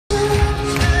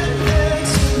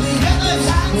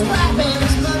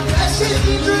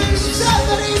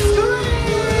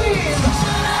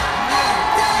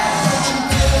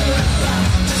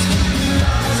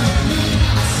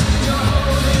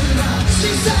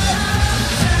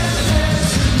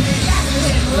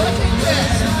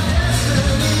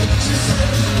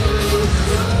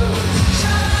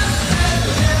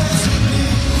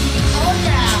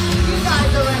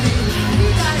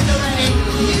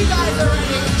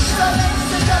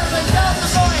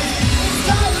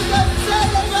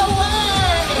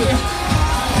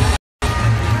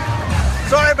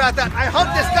about that. I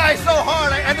humped this guy so hard,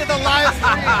 I ended the live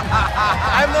stream.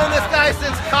 I've known this guy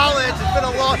since college. It's been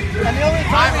a long, and the only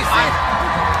time we see...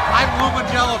 I'm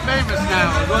Lumagello famous now,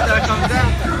 is what that comes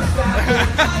down to.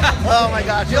 Oh my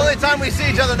gosh, the only time we see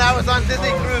each other now is on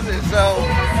Disney cruises, so...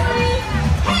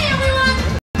 Hey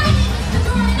everyone!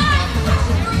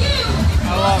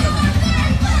 I love it.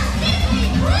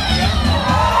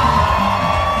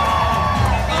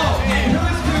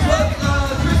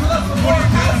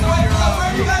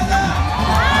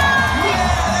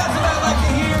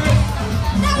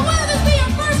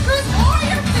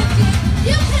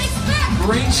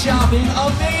 Great shopping,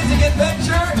 amazing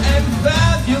adventure, and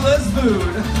fabulous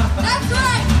food. That's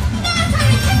right! Now it's time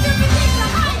to kick your vacation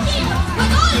high heels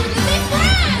with all your Disney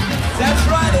friends! That's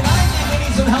right, and I think we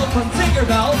need some help from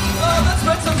Tinkerbell. Let's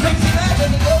put some pixie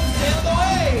magic and go sail the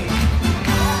way.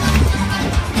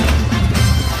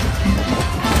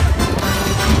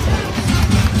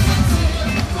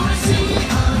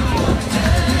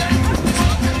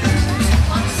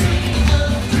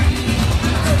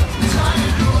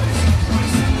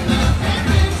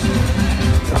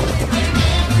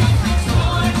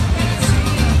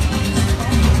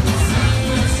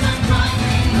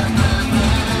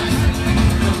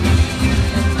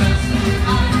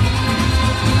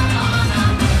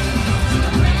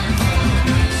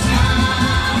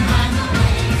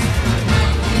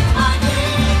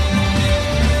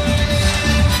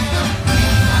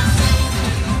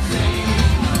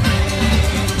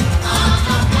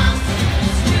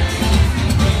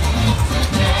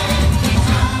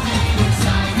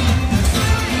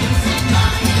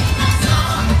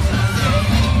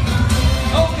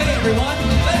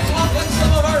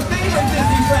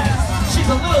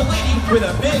 With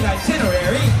a big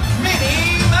itinerary,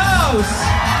 Minnie Mouse!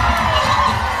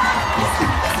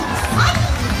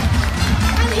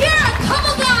 And here are a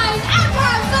couple guys out to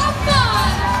have some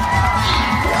fun!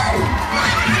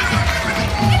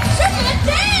 It's tripping it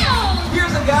down!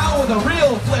 Here's a gal with a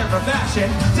real flair for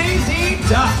fashion, Daisy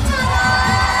Duck!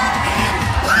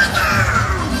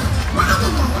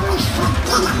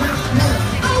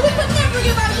 Oh, we could never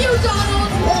forget about you,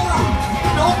 Donald!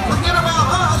 Don't forget about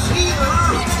us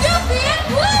either! Goofy and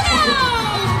Pluto!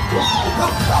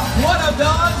 One of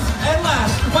Don's, and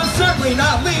last, but certainly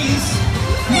not least,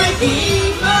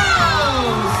 Mickey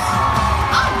Mouse!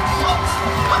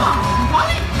 Come on,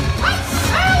 buddy! Let's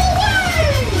sail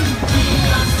away!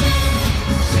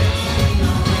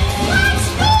 Let's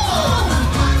go!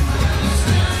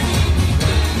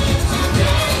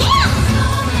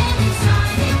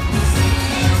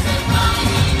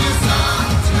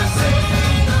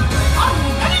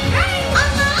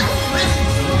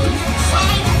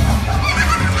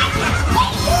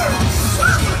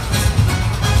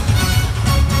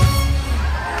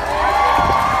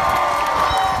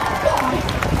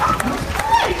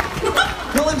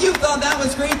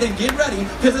 Great, then get ready,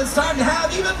 because it's time to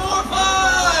have even more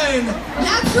fun!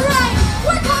 That's right!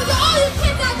 We're talking to all you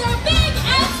kids out there, big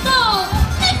and small!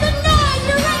 Make some noise!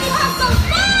 You're ready to have some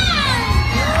fun!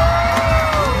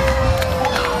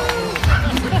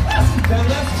 Then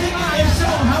let's take it and show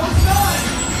them how it's done!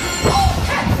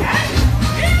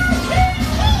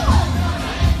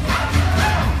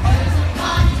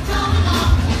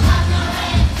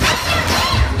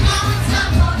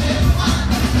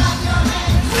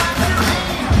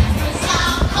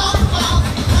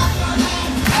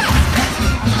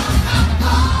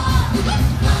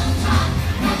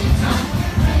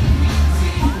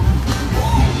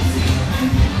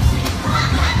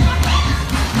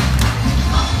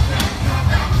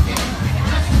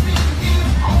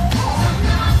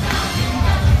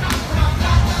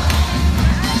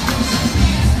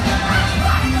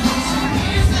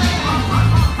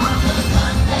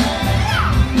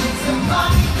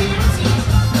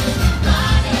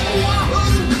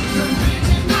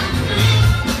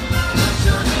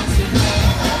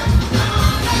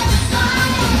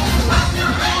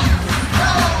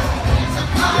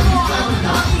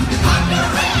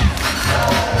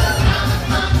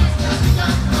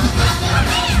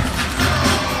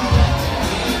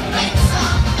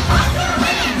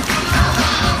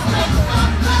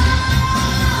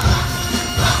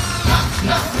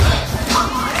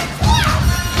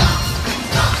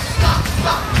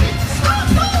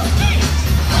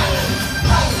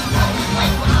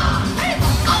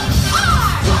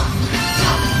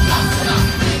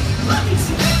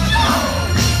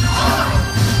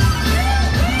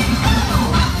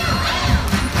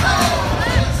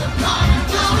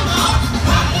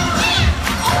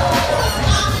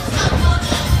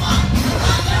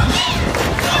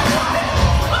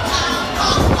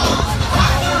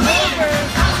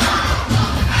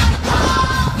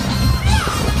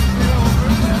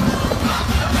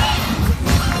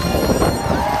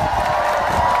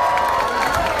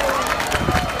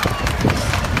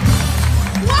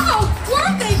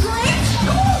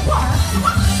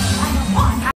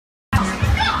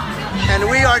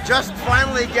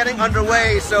 finally getting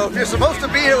underway. So if you're supposed to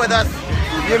be here with us,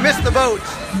 you missed the boat.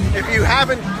 If you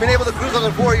haven't been able to cruise on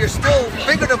it before, you're still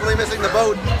figuratively missing the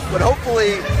boat, but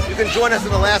hopefully you can join us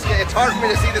in Alaska. It's hard for me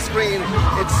to see the screen.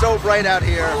 It's so bright out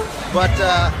here. But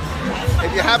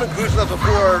if you haven't cruised with us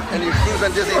before and you cruise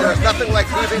on Disney, there's nothing like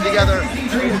cruising together.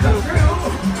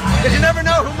 Because you never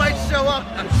know who might show up.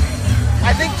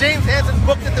 I think James Hansen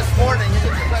booked it this morning.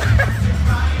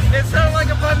 It sounded like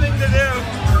a fun thing to do.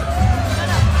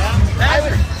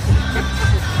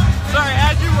 Sorry,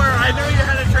 as you were, I knew you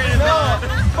had a train of thought.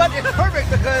 But it's perfect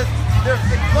because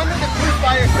it's one thing to cruise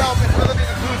by yourself and another thing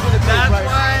to cruise with a group,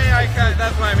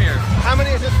 That's why I'm here. How many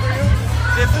is this for you?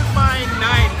 This is my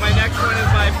 9th. My next one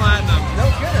is my platinum. No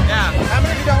kidding. Yeah. How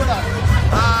many have you done with us?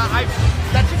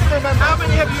 That you can remember. How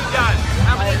many have you done?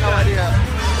 How many I have no idea.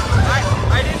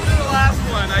 I didn't do the last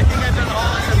one. I think I've done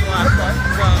all of the last one.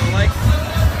 So like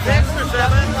 6 or 7.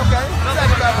 Okay,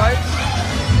 that's about right.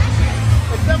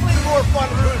 It's definitely more fun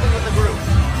cruising with the group.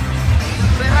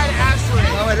 Say hi to Ashley.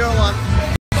 Oh, I don't want.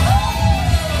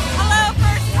 Hello,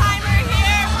 first timer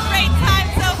here. Great time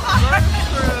so far.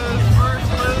 First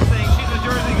losing. She's a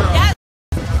Jersey girl. Yes.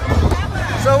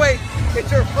 So wait, it's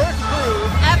your first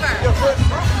cruise, Ever. your first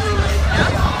group cruise,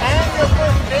 and your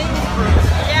first main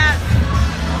cruise. Yes.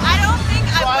 I don't think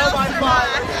I Trial will by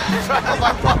fire. survive. Trial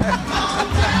by fire.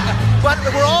 But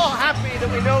we're all happy that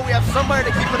we know we have somebody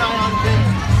to keep an eye on things.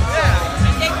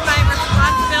 I take my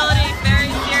responsibility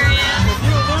very serious. If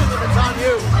you lose them, it's on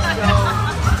you. So.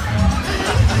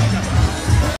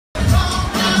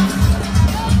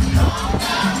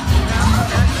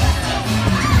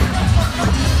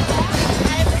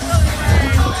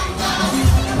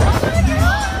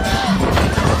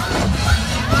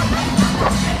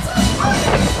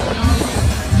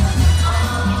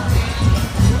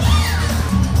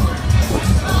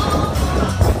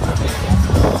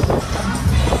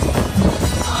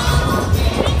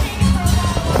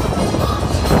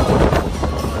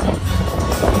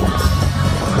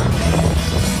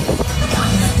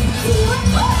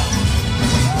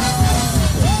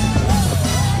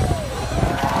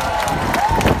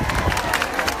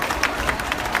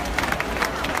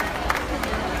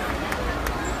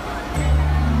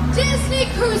 Disney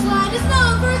Cruise Line is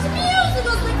known for its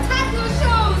musical spectacular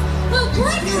shows. Well,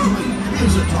 great.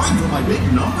 Is it time for my big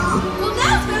number? Well,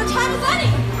 now it's better time as any.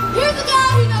 Here's a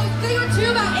guy who knows a thing or two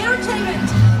about entertainment.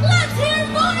 Let's hear it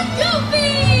for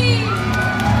Goofy!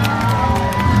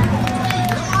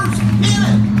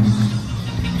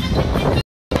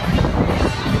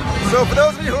 So for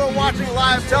those of you who are watching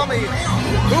live, tell me,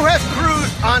 who has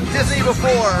cruised on Disney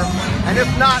before? And if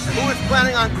not, who is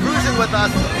planning on cruising with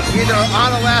us, either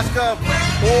on Alaska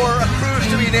or a cruise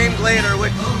to be named later,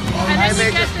 which I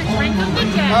may just...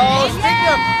 Oh,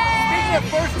 speaking of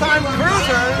first-time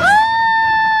cruisers,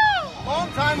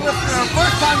 long-time listener,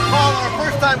 first-time caller,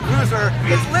 first-time cruiser,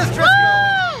 it's Liz Driscoll.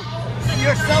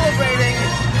 You're celebrating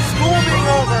school being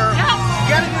over,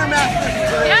 getting your master's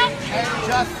degree, and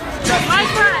just My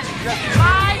friend.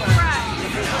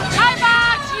 Hi,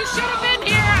 Max. You should have been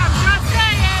here. I'm just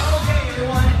saying.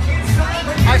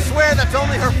 I swear that's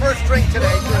only her first drink today,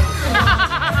 too.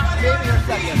 Maybe her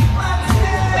second.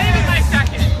 Maybe my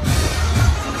second.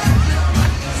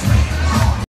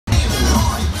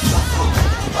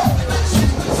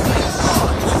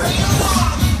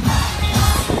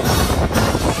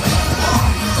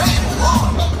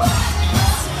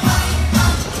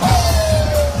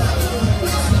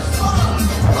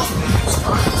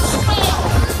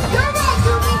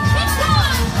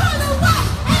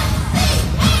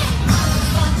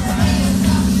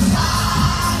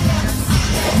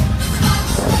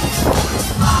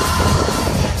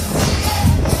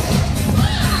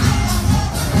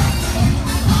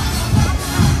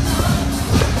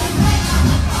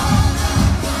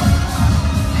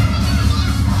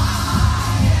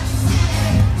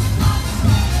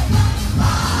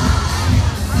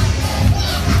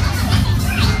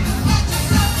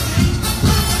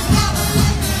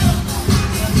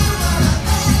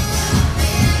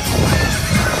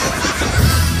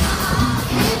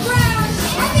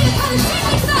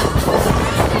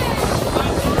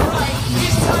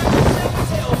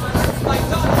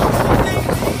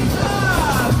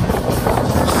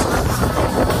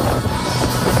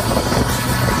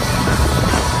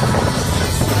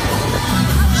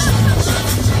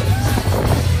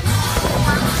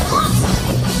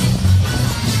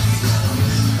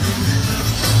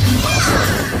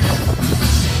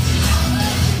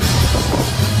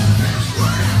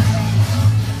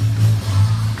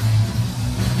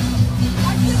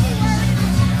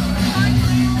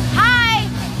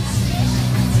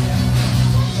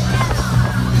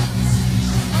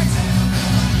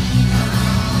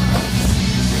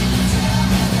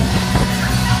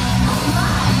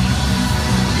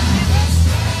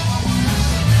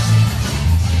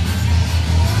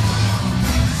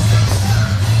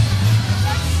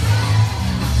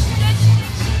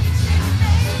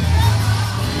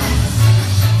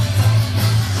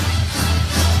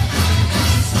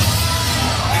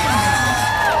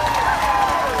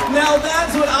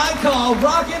 what I call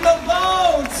rocking the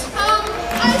boat!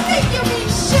 I think you mean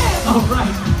shit!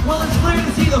 Alright, well it's clear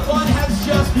to see the fun has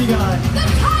just begun. The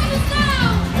time is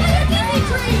now! Let your Disney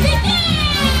dream begin!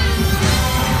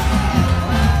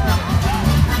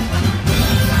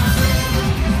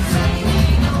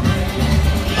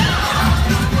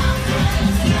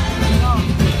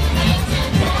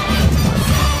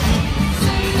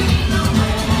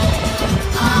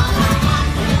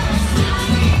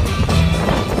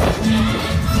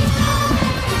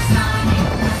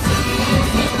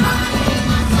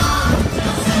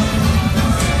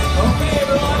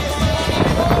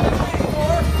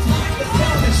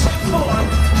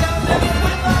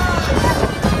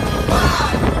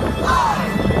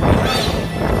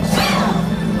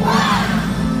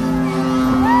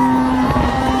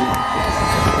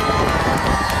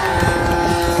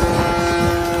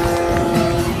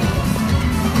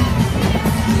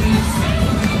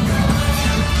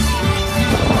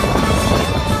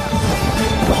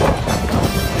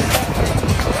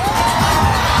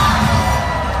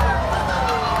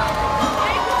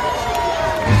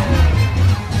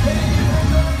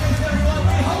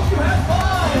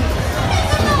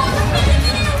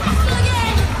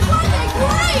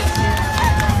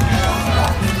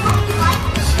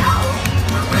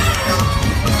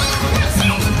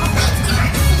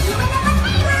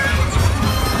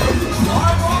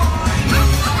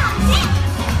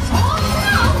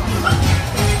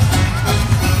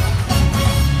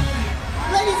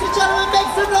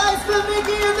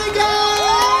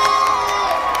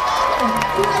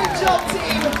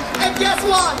 Guess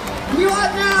what? You are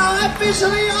now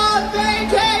officially on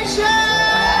vacation!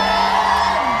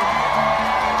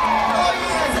 Oh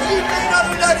yes, you may not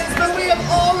have noticed, but we have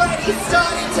already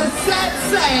started to set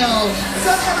sail.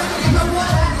 So everybody from one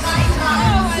night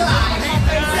outside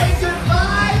and say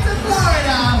goodbye to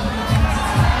Florida.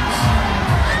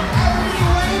 Everybody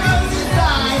wave over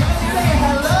inside and say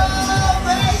hello,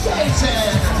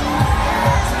 vacation.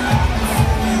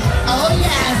 Oh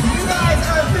yes, you guys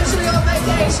are officially on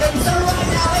vacation, so right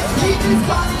now let's keep this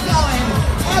party going.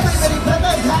 Everybody put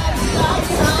those hands nice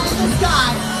and high in the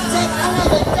sky. Take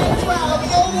 11, take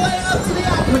 12, all the way up to the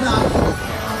aqueduct.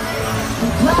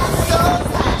 And clap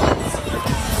those hands.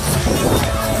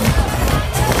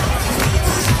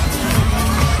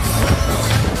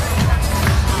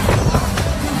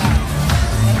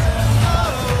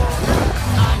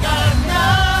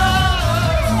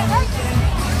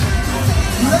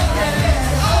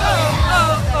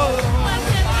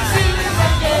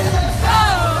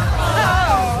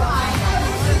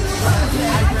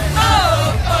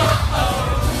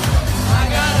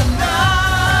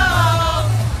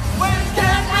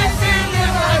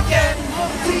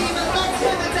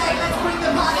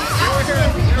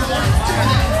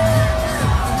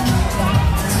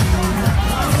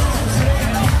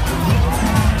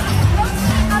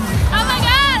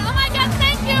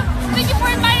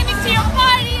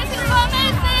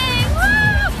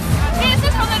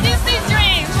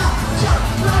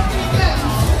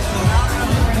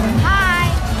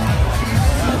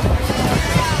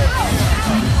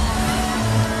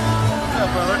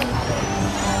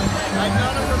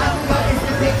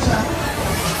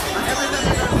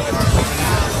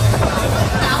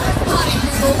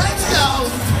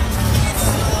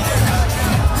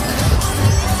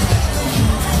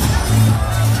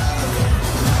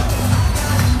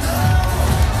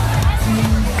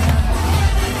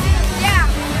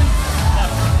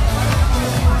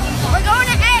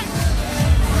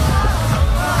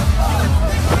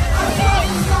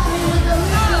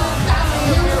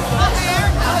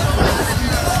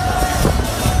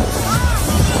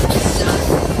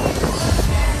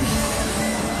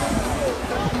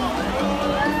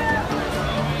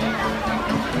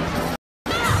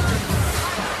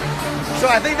 So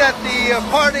I think that the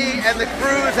party and the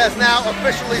cruise has now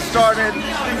officially started.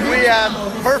 We have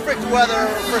perfect weather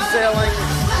for sailing.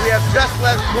 We have just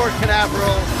left Port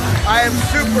Canaveral. I am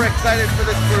super excited for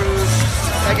this cruise.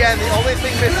 Again, the only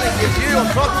thing missing is you. I'm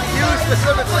talking to you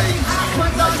specifically.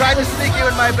 I tried to sneak you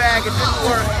in my bag. It didn't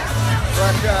work.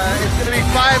 But it's going to be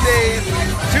 5 days,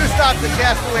 2 stops at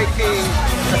Castaway Cay,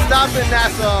 a stop in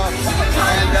Nassau,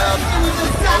 and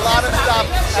a lot of stops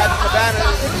at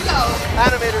Savannah's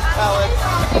Animator's Palace.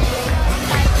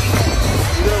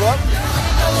 You gonna what?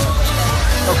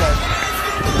 Okay.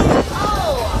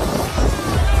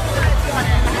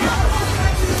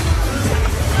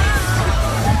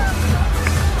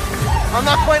 I'm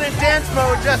not quite in dance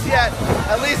mode just yet.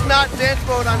 At least not dance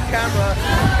mode on camera.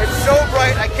 It's so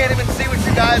bright I can't even see what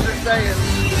you guys are saying.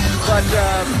 But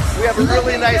we have a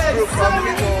really nice group of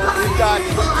people. We've got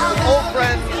some old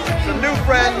friends, some new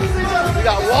friends, We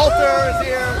got Walter is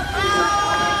here.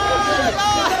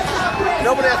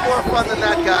 Nobody has more fun than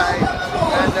that guy.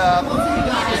 And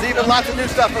there's even lots of new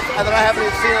stuff that I haven't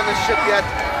even seen on this ship yet.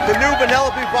 The new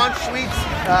Vanellope von Schweetz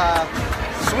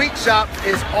sweet shop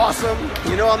is awesome.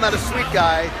 You know I'm not a sweet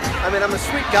guy. I mean, I'm a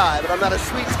sweet guy, but I'm not a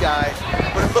sweets guy.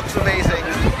 But it looks amazing.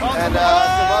 And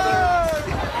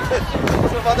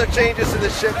some other changes to the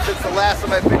ship since the last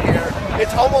time I've been here.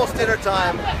 It's almost dinner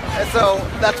time, and so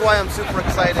that's why I'm super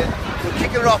excited. We're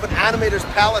kicking it off at Animator's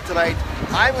Palette tonight.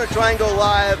 I'm going to try and go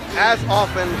live as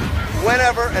often,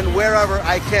 whenever and wherever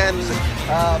I can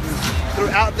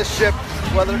throughout the ship,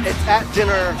 whether it's at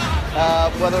dinner,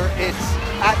 whether it's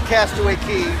at Castaway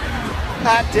Key,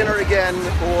 at dinner again,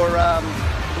 or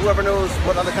whoever knows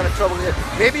what other kind of trouble it is.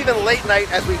 Maybe even late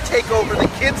night as we take over the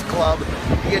kids club.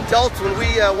 The adults, when we,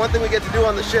 one thing we get to do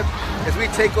on the ship is we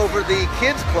take over the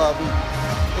kids club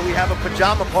and we have a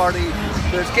pajama party.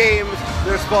 There's games,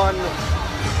 there's fun,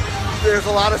 there's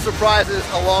a lot of surprises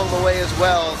along the way as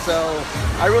well. So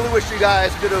I really wish you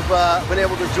guys could have been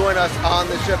able to join us on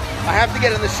the ship. I have to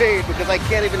get in the shade because I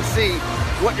can't even see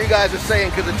what you guys are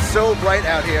saying because it's so bright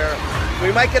out here.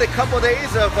 We might get a couple of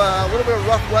days of a little bit of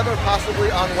rough weather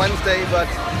possibly on Wednesday, but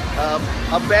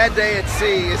a bad day at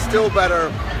sea is still better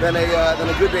than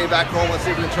a good day back home. Let's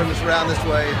see if we can turn this around this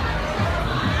way.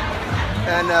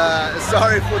 And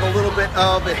sorry for the little bit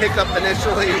of a hiccup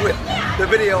initially with the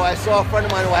video. I saw a friend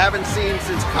of mine who I haven't seen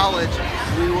since college.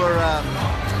 He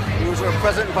was our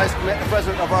president and vice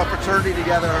president of our fraternity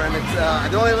together, and it's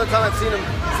the only other time I've seen him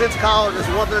since college is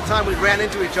one other time we ran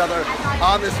into each other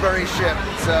on this very ship.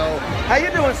 So, how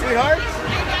you doing, sweetheart?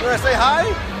 You want to say hi?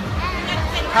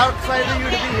 How excited are you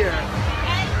to be here?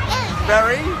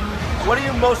 Very. What are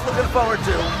you most looking forward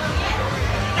to?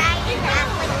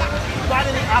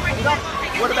 Riding the apple duck.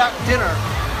 What about dinner?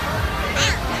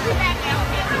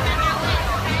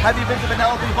 Have you been to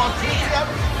Vanellope von Schweetz yet?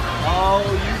 Oh,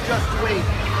 you just wait.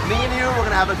 Me and you, we're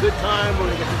gonna have a good time.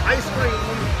 We're gonna get some ice cream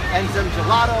and some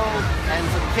gelato and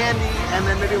some candy and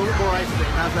then maybe a little more ice cream.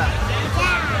 How's that?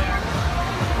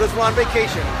 Because we're on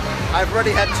vacation. I've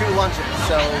already had 2 lunches,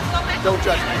 so don't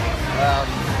judge me.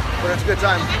 But it's a good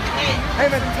time.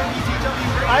 Hey man,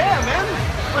 I am, man.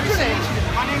 What's your name?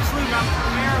 My name's Luke. I'm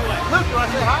from Maryland. Luke, you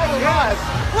want to say hi? Yes.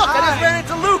 Look, I just ran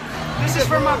into Luke. This is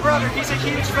from my brother. He's a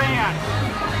huge fan.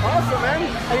 Awesome, man.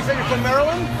 And you said you're from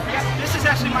Maryland? Yeah, this is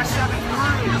actually my 7th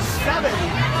cruise. 7?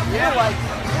 Yeah. You're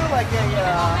like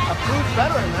a cruise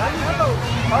veteran, man.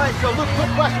 All right, so Luke,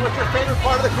 quick question. What's your favorite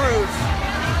part of the cruise?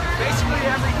 Basically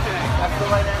everything. That's the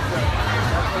right answer.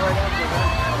 That's the right answer, man.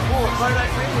 Cool, it's very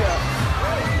nice meeting you.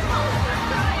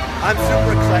 I'm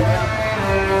super excited.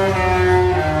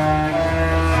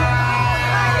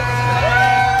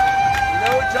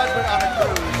 No judgment on a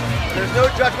cruise. There's no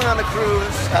judgment on a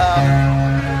cruise.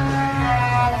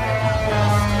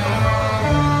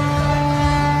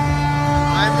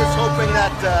 I'm just hoping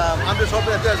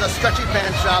that there's a stretchy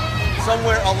pants shop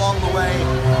somewhere along the way.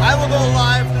 I will go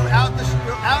live throughout the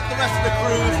rest of the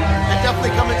cruise and definitely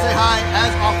come and say hi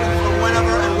as often from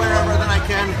whenever and wherever that I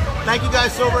can. Thank you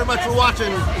guys so very much for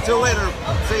watching. Until later,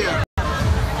 see ya.